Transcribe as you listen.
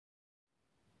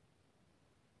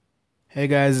Hey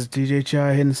guys, it's DJ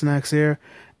Chai Hidden Snacks here,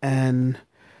 and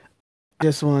I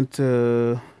just wanted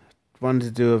to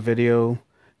do a video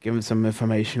giving some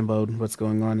information about what's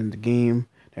going on in the game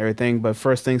and everything. But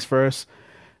first things first,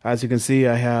 as you can see,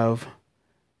 I have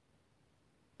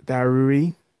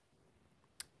Daruri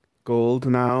Gold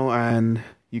now, and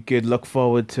you could look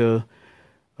forward to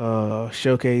a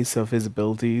showcase of his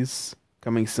abilities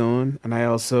coming soon. And I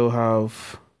also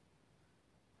have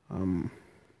um,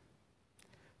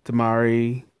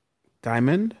 Tamari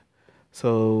Diamond.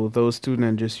 So those two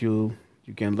ninjas you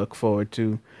can look forward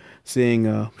to seeing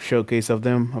a showcase of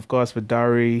them. Of course, with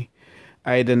Dari,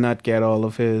 I did not get all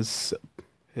of his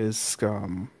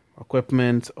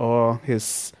equipment or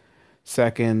his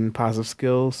second passive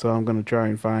skill, so I'm gonna try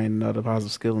and find another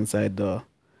passive skill inside the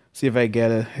see if I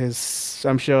get it. His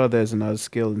I'm sure there's another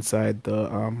skill inside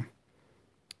the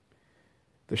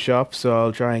shop, so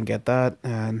I'll try and get that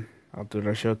and I'll do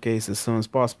the showcase as soon as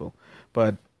possible.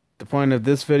 But the point of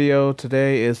this video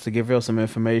today is to give you some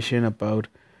information about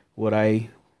what I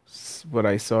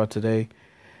saw today.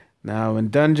 Now in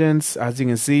dungeons, as you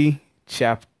can see,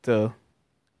 chapter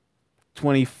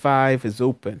 25 is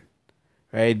open.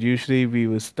 Right? Usually we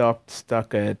would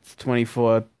stuck at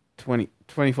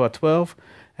 24:12,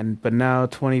 but now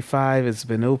 25 has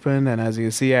been open, and as you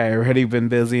can see, I already been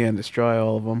busy and destroy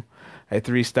all of them. I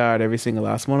 3-starred every single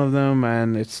last one of them,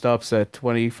 and it stops at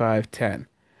 25:10.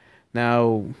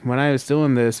 Now, when I was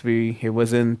doing this, it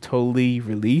wasn't totally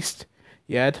released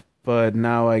yet, but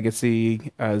now I can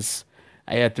see as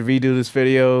I had to redo this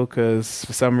video because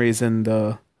for some reason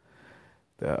the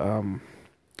um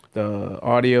the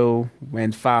audio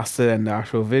went faster than the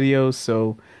actual video,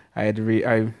 so I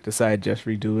decided just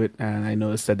redo it, and I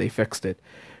noticed that they fixed it,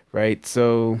 right?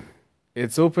 So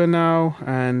it's open now,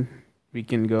 and we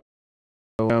can go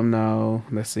now.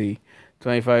 Let's see,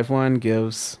 25:1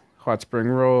 gives hot spring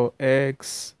roll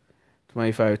eggs.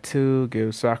 25:2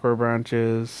 gives sakura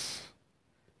branches.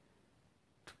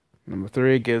 Number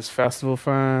 3 gives festival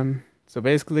fan. So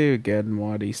basically, we get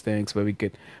more of these things where we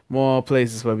get more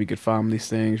places where we could farm these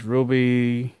things.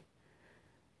 Ruby,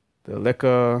 the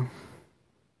liquor,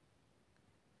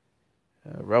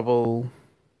 rubble,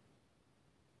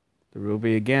 the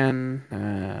ruby again,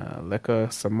 liquor,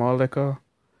 some more liquor.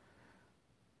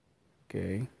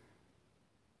 Okay.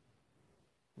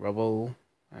 Rubble,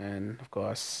 and of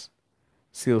course,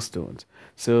 seal stones.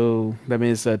 So that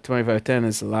means that 25:10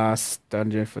 is the last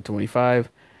dungeon for 25.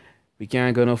 We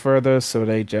can't go no further, so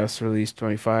they just released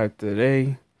 25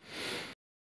 today.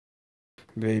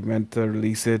 They meant to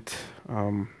release it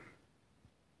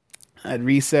at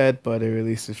reset, but they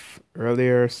released it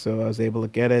earlier, so I was able to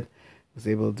get it. I was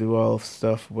able to do all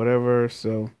stuff, whatever.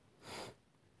 So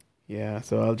yeah,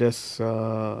 so I'll just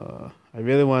I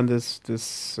really want this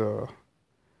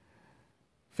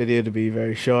video to be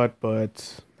very short,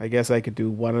 but I guess I could do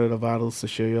one of the battles to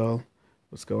show y'all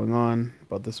what's going on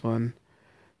about this one.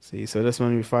 See, so this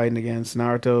one we're fighting against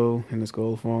Naruto in his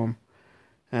gold form,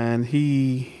 and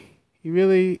he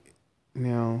really,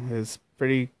 is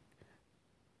pretty.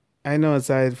 I know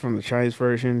aside from the Chinese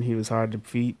version, he was hard to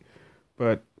defeat,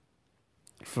 but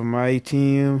for my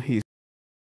team, he's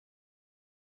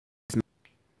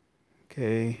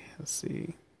okay. Let's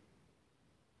see.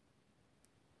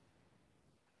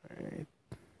 All right.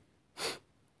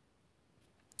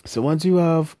 So once you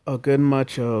have a good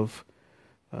much of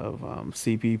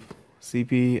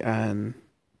CP and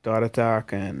dot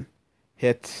attack and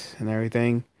hit and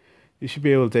everything, you should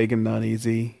be able to take him down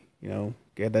easy.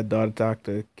 Get that dot attack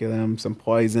to kill him. Some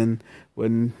poison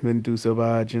wouldn't do so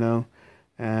bad.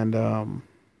 And the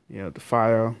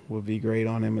fire would be great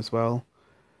on him as well.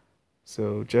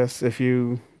 So just if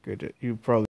you could, you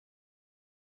probably,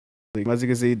 as you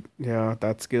can see, yeah,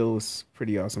 that skill was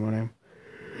pretty awesome on him.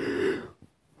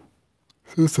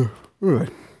 So,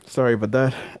 sorry about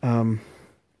that.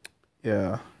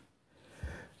 Yeah.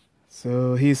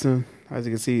 So as you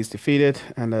can see, he's defeated,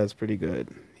 and that's pretty good.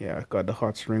 Yeah, got the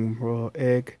hot spring raw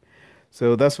egg.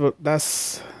 So that's what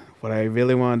I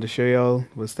really wanted to show y'all,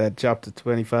 was that chapter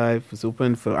 25 was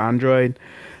open for Android.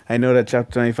 I know that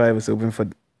chapter 25 was open for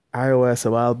iOS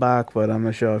a while back, but I'm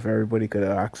not sure if everybody could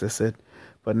access it.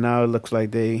 But now it looks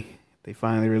like they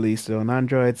finally released it on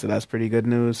Android, so that's pretty good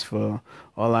news for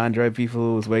all Android people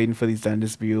who was waiting for these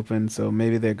dungeons to be open. So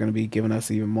maybe they're going to be giving us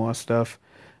even more stuff.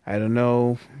 I don't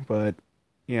know, but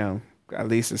at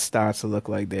least it starts to look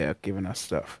like they're giving us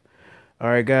stuff.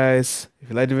 Alright guys, if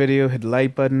you like the video, hit the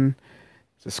like button,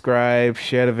 subscribe,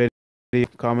 share the video,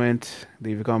 comment,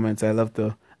 leave your comments. I love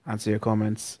to answer your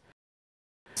comments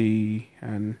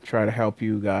and try to help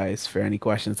you guys for any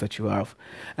questions that you have.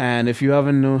 And if you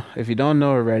don't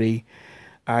know already,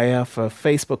 I have a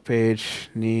Facebook page,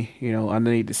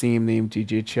 underneath the same name,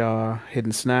 DJ Char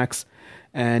Hidden Snacks,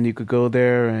 and you could go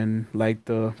there and like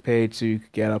the page so you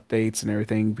could get updates and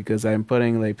everything because I'm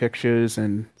putting like pictures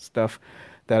and stuff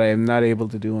that I am not able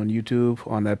to do on YouTube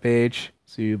on that page,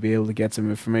 so you'll be able to get some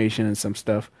information and some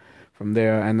stuff from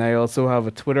there. And I also have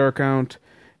a Twitter account.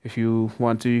 If you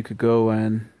want to, you could go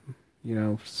and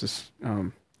just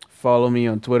follow me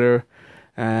on Twitter,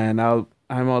 and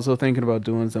I'm also thinking about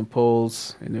doing some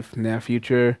polls in the near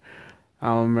future. I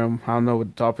don't know what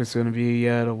the topic's going to be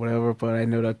yet or whatever, but I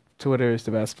know that Twitter is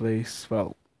the best place.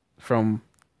 Well, from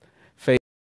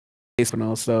Facebook and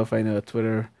all stuff, I know that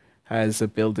Twitter has a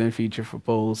built-in feature for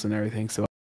polls and everything, so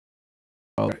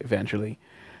I'll eventually.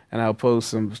 And I'll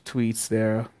post some tweets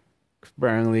there,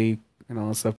 sparingly and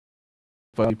all stuff,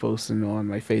 but I'll be posting on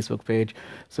my Facebook page.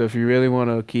 So if you really want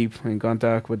to keep in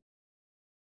contact with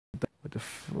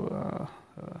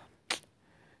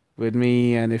with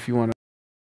me, and if you want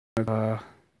to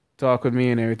talk with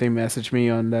me and everything, message me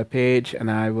on that page, and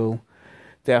I will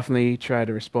definitely try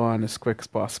to respond as quick as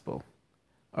possible.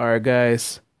 Alright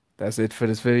guys, that's it for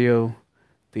this video.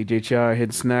 DJ Char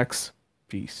Hidden Snacks.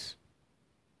 Peace.